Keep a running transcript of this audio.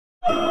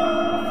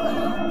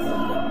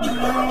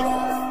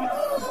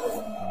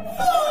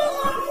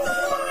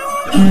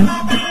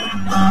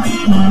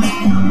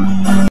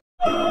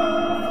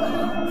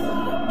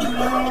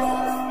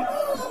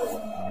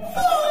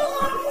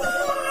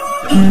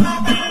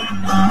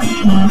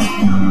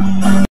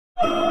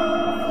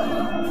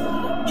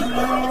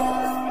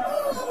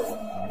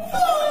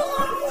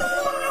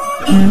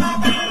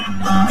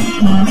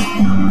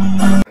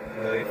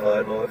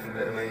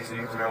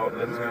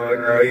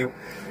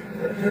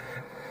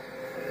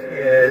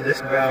Ja, det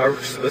skal være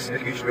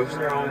afslutning i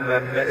slutningen,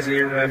 men jeg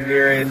siger, at man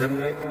bliver en af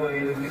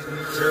de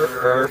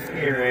surfer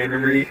here in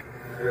the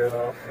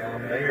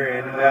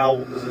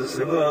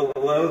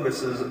hello,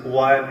 this is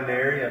Wyatt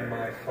Maneri and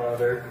my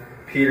father,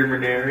 Peter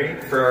Maneri,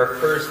 for our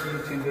first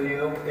YouTube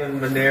video in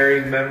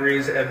Maneri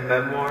Memories and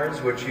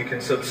Memoirs, which you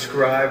can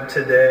subscribe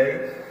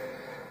today.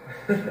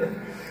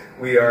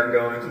 We are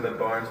going to the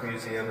Barnes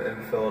Museum in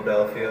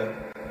Philadelphia.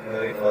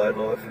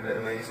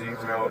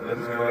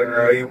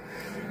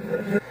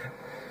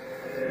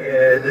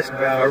 Ja, det skal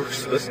være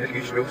afslutning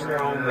i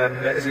slutningen, men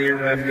jeg siger,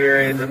 at man bliver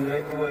en af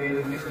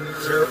de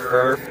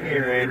surfer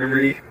here in the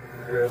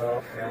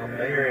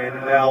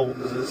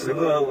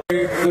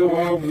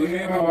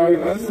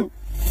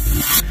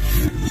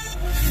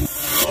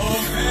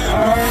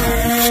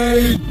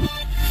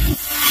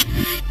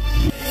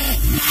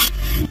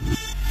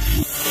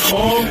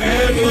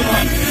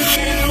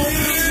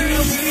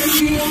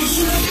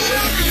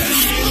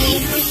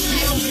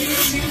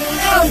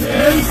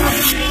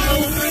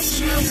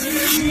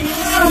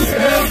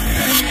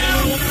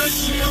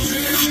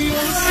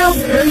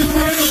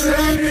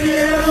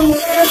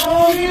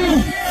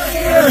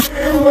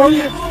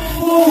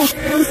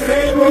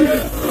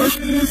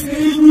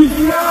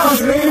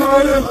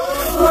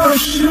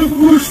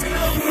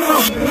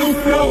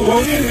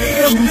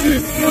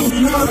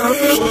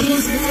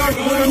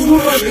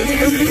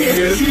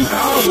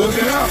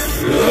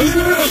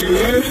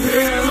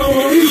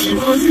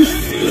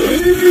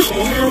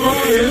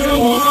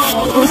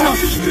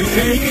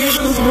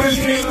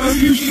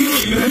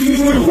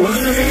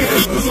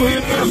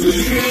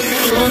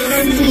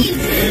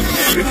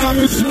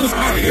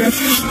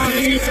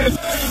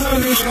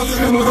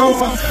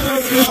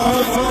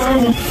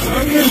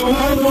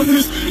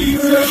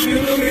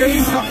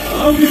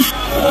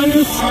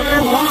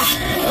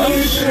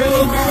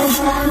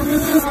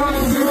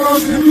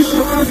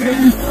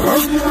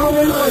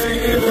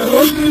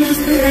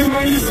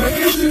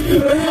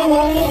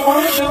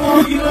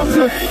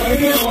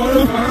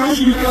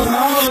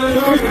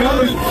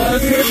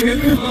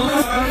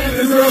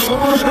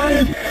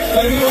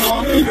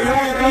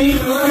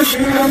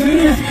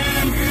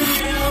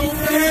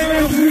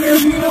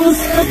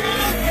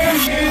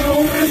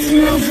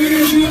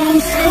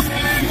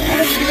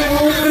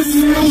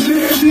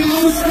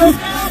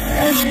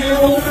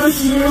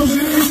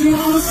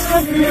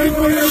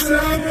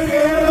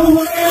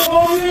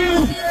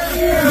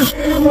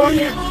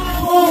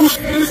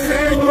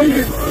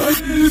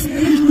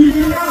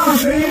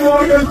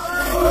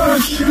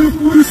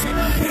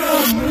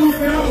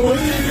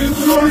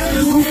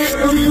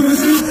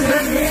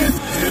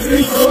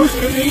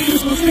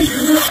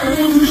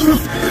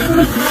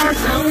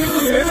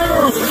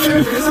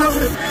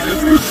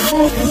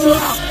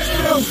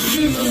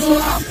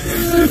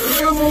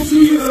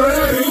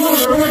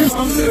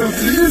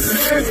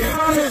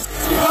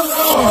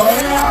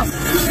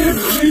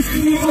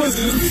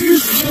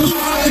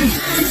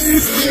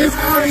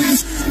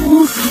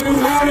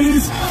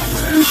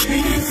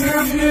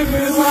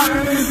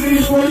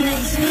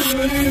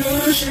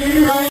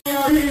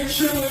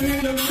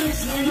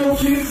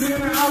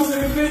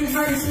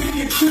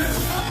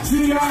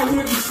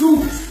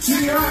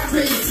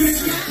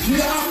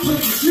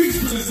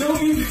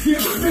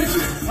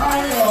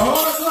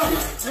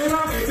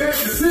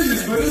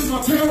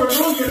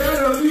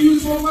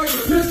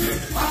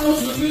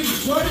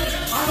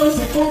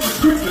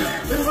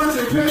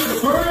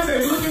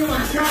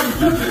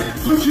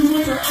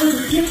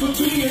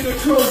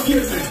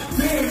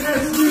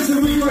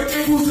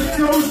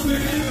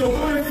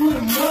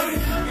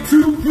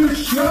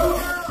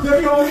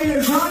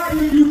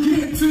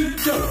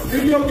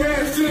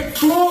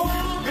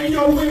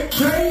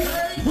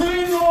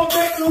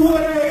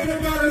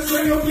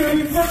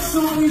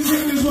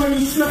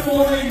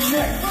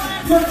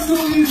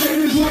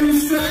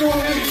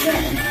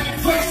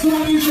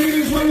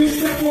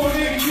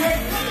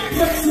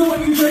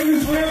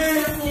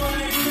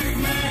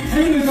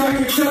Haters out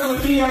here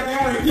telling me I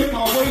gotta get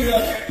my weight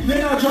up.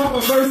 Then I drop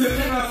a verse and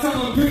then I tell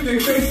them pick their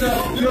face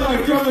up. You're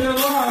like drumming in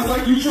lies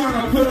like you trying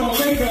to put on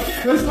makeup.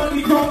 There's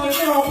money crawling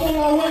now, I'm on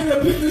my way to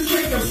pick this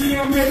shake up. See,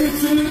 I'm headed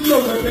to the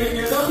door,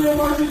 baby. Up there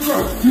watching grow.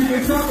 You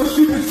can tell my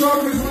shooting star,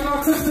 cause when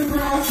I touch the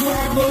ground, I swear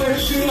I blow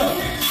that shit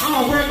up.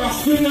 I don't rap, I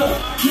spin up,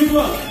 give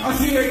up. I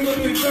see they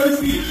looking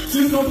thirsty,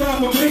 just no time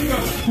for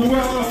makeup. But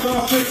where I'm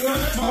start picking up,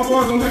 my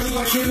bars don't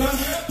like killer.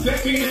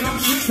 That means I'm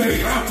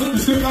 6'8", I'm flipping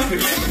script like a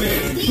next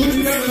man. Put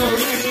it up in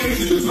the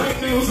gangsters. Like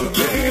there was some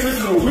banners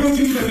and a real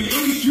team that be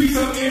in the streets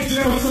up in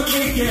jail with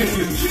some ain't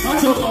gangsters.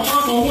 I told my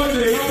mama one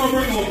day I'ma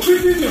bring home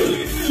 50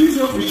 million. She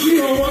told me she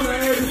don't wanna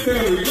have the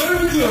family.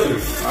 Let me tell you.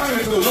 I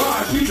ain't so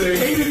why. She said,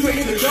 hate to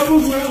take the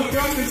devil's realm and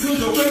got this till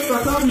your face. By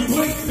the time you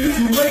blink, it's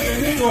too late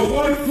and they go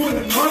 1 foot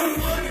in money,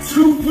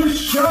 2 foot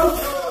show.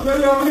 Let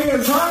your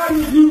hands high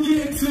if you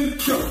get into the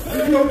show.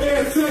 If your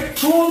ass sack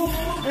full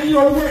and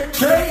your rent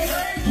paid,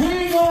 we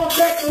ain't going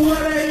back to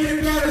what I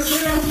ain't gotta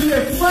say. I'm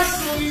saying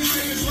flex on these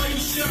niggas like you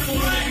step on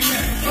that.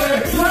 I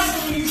said flex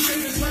on these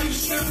niggas like you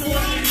step on that.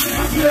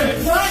 I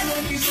said flex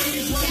on these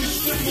niggas like you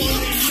step on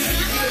that.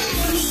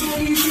 Flex on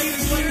these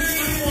niggas like you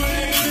step on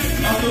that.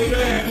 I feel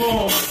bad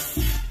for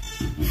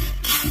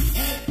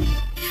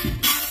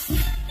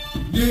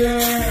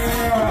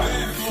yeah.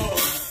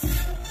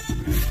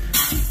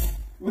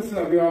 What's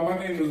up, y'all? My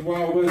name is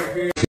Wild West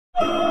Bear.